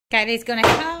Kylie's gonna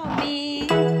help me.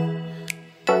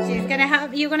 She's gonna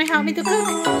help. You're gonna help me to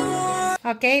cook.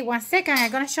 Okay, 1 second. I'm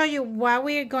gonna show you what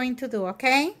we're going to do.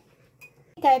 Okay.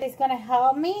 Kylie's gonna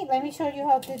help me. Let me show you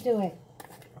how to do it.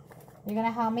 You're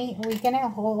gonna help me. We're gonna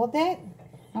hold it,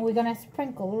 and we're gonna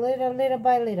sprinkle little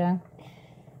by little.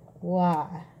 Wow,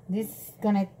 this is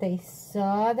gonna taste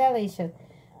so delicious.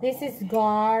 This is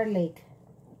garlic.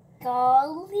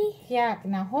 Garlic? Yeah,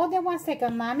 now hold it 1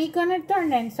 second. Mommy gonna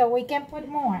turn it so we can put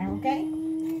more, okay?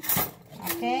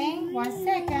 Okay, 1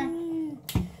 second.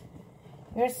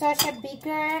 You're such a big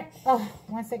girl. Oh,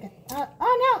 1 second.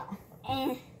 Oh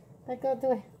no! Let go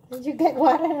do it. Did you get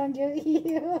water on your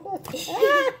ear?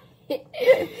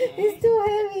 It's too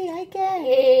heavy. I can't.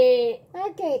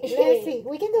 Okay, let's see.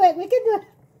 We can do it. We can do it.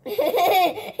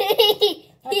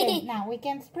 Okay, now we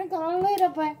can sprinkle a little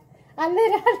bit. A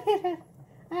little.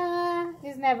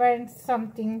 It's never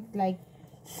something like.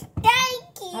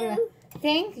 Thank you.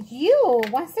 Thank you.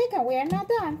 1 second. We are not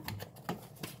done.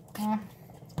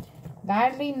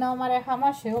 Garlic, no matter how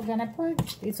much you're gonna put,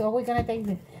 it's all we're gonna take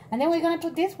this. And then we're gonna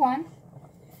put this one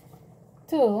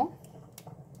too.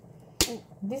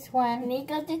 This one. We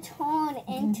got to turn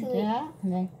into it. Yeah.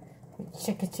 And then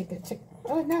check it.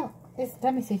 Oh no.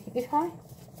 Let me see. It's hard.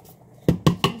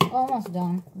 It's almost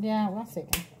done. Yeah, 1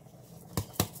 second.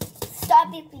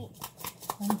 Stop it, please.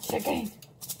 I'm checking.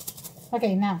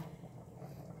 Okay, now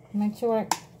make sure.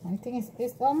 I think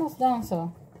it's almost done.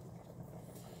 So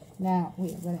now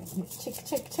we're gonna check.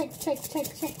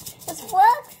 It's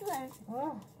working.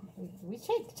 Oh, we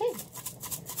check.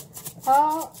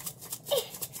 Oh.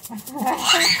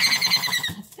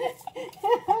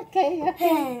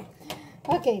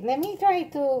 Okay, let me try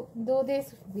to do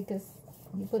this because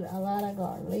you put a lot of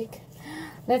garlic.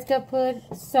 Let's go put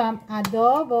some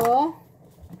adobo.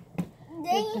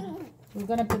 We're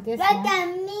gonna put this Look one. at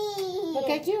me. Look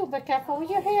at you, but careful with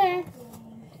your hair.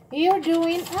 You're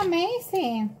doing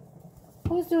amazing.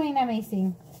 Who's doing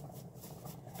amazing?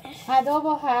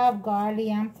 Adobo have garlic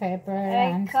and pepper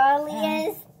and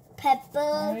garlic,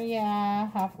 pepper. Yeah,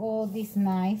 have all these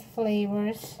nice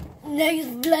flavors. Nice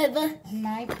flavor.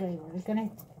 Nice flavor.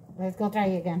 Let's go try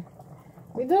it again.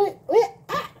 We do it.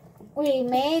 We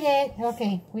made it.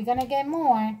 Okay, we're gonna get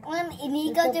more. You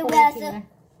need to go to weather.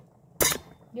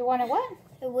 You want a what?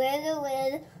 The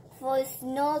weather for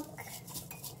snook.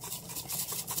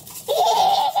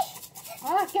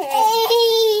 Okay.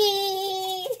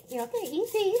 Okay,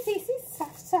 easy.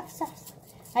 Soft.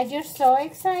 And you're so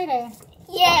excited.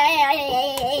 Yeah.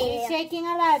 It's shaking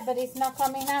a lot, but it's not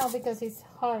coming out because it's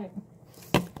hard.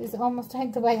 It's almost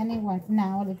time to buy a new one.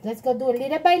 Now, let's go do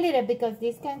little by little because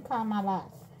this can come a lot.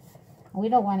 We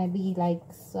don't want to be like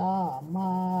so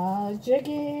much.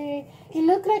 Okay. It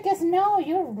looks like a snow.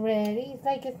 You're ready. It's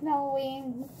like it's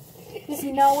snowing. It's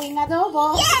snowing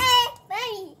adobo. Yeah!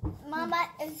 Mama,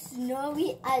 it's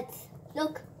snowy out.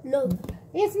 Look.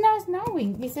 It's not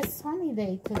snowing. It's a sunny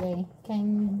day today.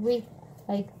 Can we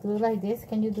like do like this?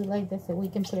 Can you do like this so we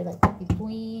can put it like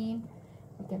between?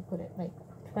 We can put it like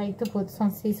try to put some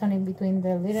seasoning between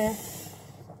the little.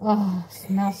 Oh,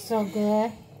 smells so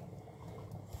good.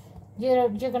 You're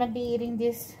gonna be eating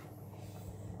this.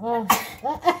 Oh.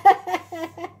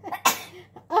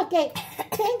 Okay.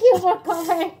 Thank you for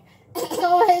covering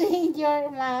your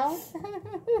mouth.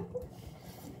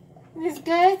 It's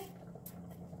good.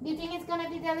 Do you think it's gonna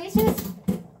be delicious?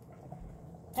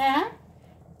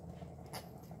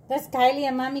 Does Kylie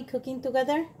and Mommy cooking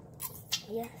together?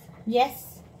 Yes.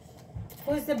 Yes.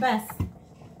 Who's the best?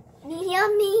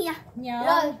 Yummy.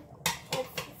 Yeah.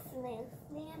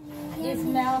 It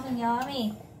smells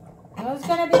yummy. Who's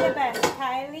gonna be the best?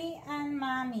 Kylie and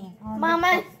Mommy.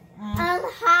 Mama, I'm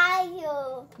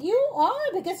higher. You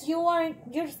are because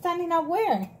you're standing up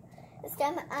where?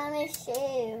 Standing on a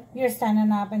chair. You're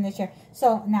standing up in the chair.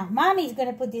 So now Mommy's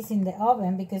gonna put this in the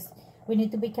oven because we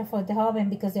need to be careful with the oven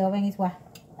because the oven is what?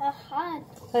 Hot.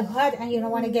 Hot and you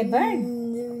don't want to get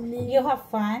burned. You have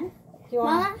fun.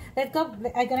 Mama? Let's go.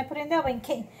 I'm gonna put it in the oven.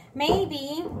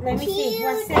 Maybe. Let me see.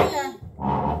 1 second.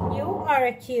 You are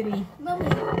a cutie. Mommy.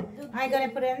 I'm gonna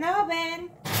put it in the oven.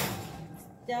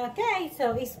 Okay,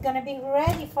 so it's gonna be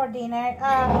ready for dinner.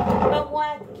 But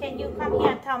what? Can you come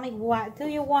here and tell me what do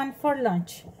you want for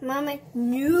lunch? Mommy,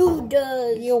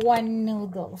 noodles. You want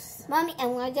noodles? Mommy, I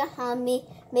want to help me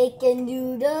making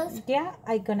noodles. Yeah,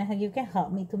 you can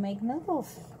help me to make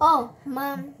noodles. Oh,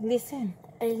 Mom. Listen.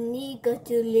 I need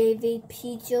to leave a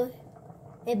picture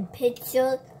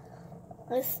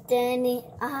of standing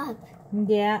up.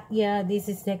 Yeah, this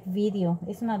is a video.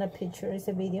 It's not a picture, it's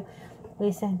a video.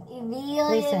 Listen.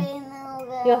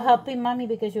 You're helping Mommy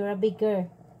because you're a big girl.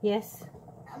 Yes?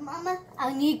 Mama,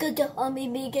 I need to go to mommy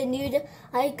make a noodle.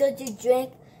 I got to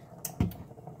drink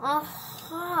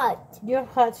hot. You're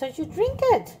hot, so you drink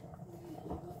it.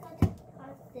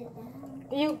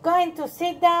 You're going to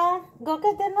sit down. Go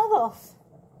get the noodles.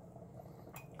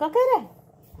 Go get it.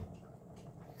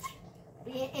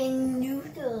 And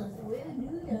noodles. Where are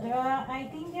noodles? I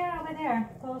think they're over there,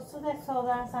 close to the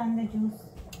sodas and the juice.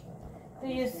 Do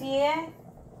you see it?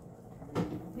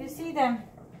 You see them?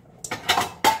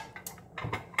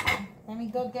 Let me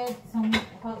go get some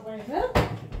hot water. Look,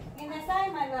 in the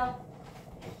side, my love.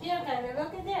 Here, Kylie,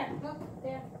 look at there. Look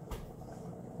there.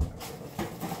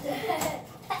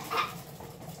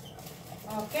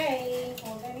 Okay,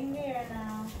 hold it in there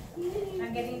now.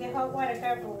 I'm getting the hot water.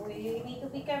 Careful. We need to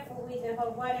be careful with the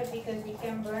hot water because you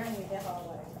can burn with the hot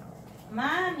water.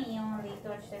 Mommy only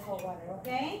touch the hot water,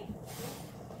 okay?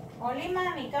 Only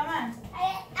mommy, come on.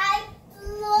 I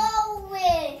blow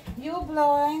it. You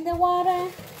blow in the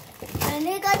water. And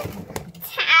I got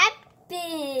tap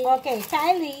it. Okay,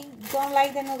 Kylie don't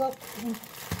like the noodles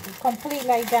complete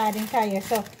like that entire.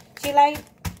 So she like,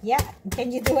 yeah,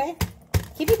 can you do it?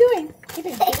 Keep it doing. Keep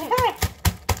it hard.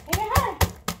 Keep it hard.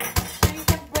 So you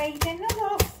can break the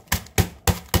noodles.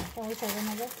 Shall we show the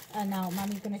noodles? Now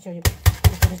mommy's gonna show you.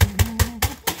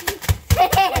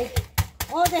 Wait.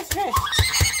 Oh, the stress.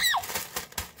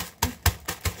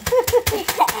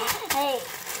 Hey,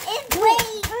 it's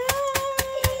weight.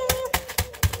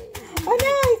 Oh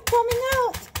no, it's coming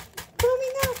out.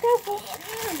 Coming out, careful.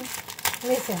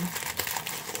 Listen,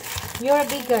 you're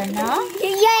bigger, no?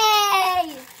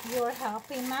 Yay! You're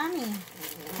helping mommy.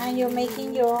 And you're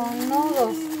making your own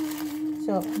noodles.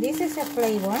 So this is a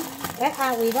flavor.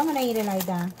 We don't gonna eat it like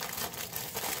that.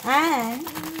 And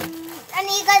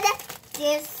you got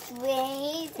this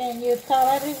way. can you tell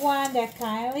everyone that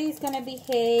Kylie is gonna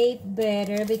behave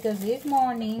better because this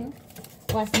morning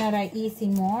was not an easy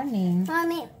morning.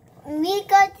 Mommy, we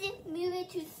got to move it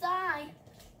to side.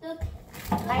 Look.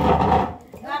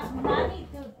 Mommy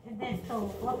to the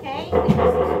stove, okay?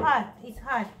 Because it's hot. It's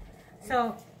hot.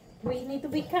 So we need to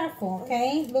be careful,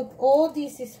 okay? Look, all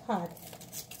this is hot.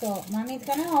 So mommy's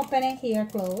gonna open it here,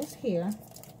 close here.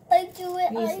 I do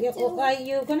it.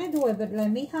 You're gonna do it, but let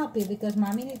me help you because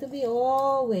mommy need to be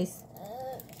always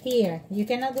here. You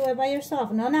cannot do it by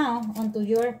yourself. No, now until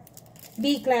you're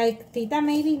big like Tita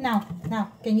maybe. Now,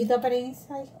 can you dump it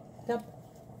inside? Dump.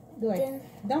 Do it.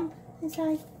 Dump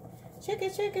inside. Shake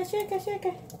it, shake it, shake it, shake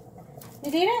it.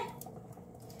 You did it?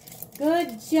 Good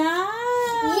job.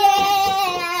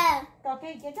 Yeah.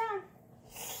 Okay, get down.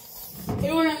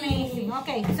 You were amazing.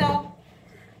 Okay, so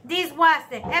this was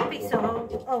the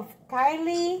episode of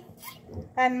Kylie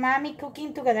and Mommy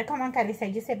cooking together. Come on,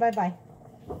 Kylie, you say bye-bye.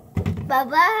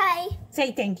 Bye-bye.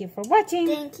 Say thank you for watching.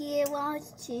 Thank you for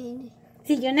watching.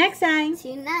 See you next time.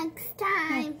 See you next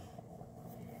time.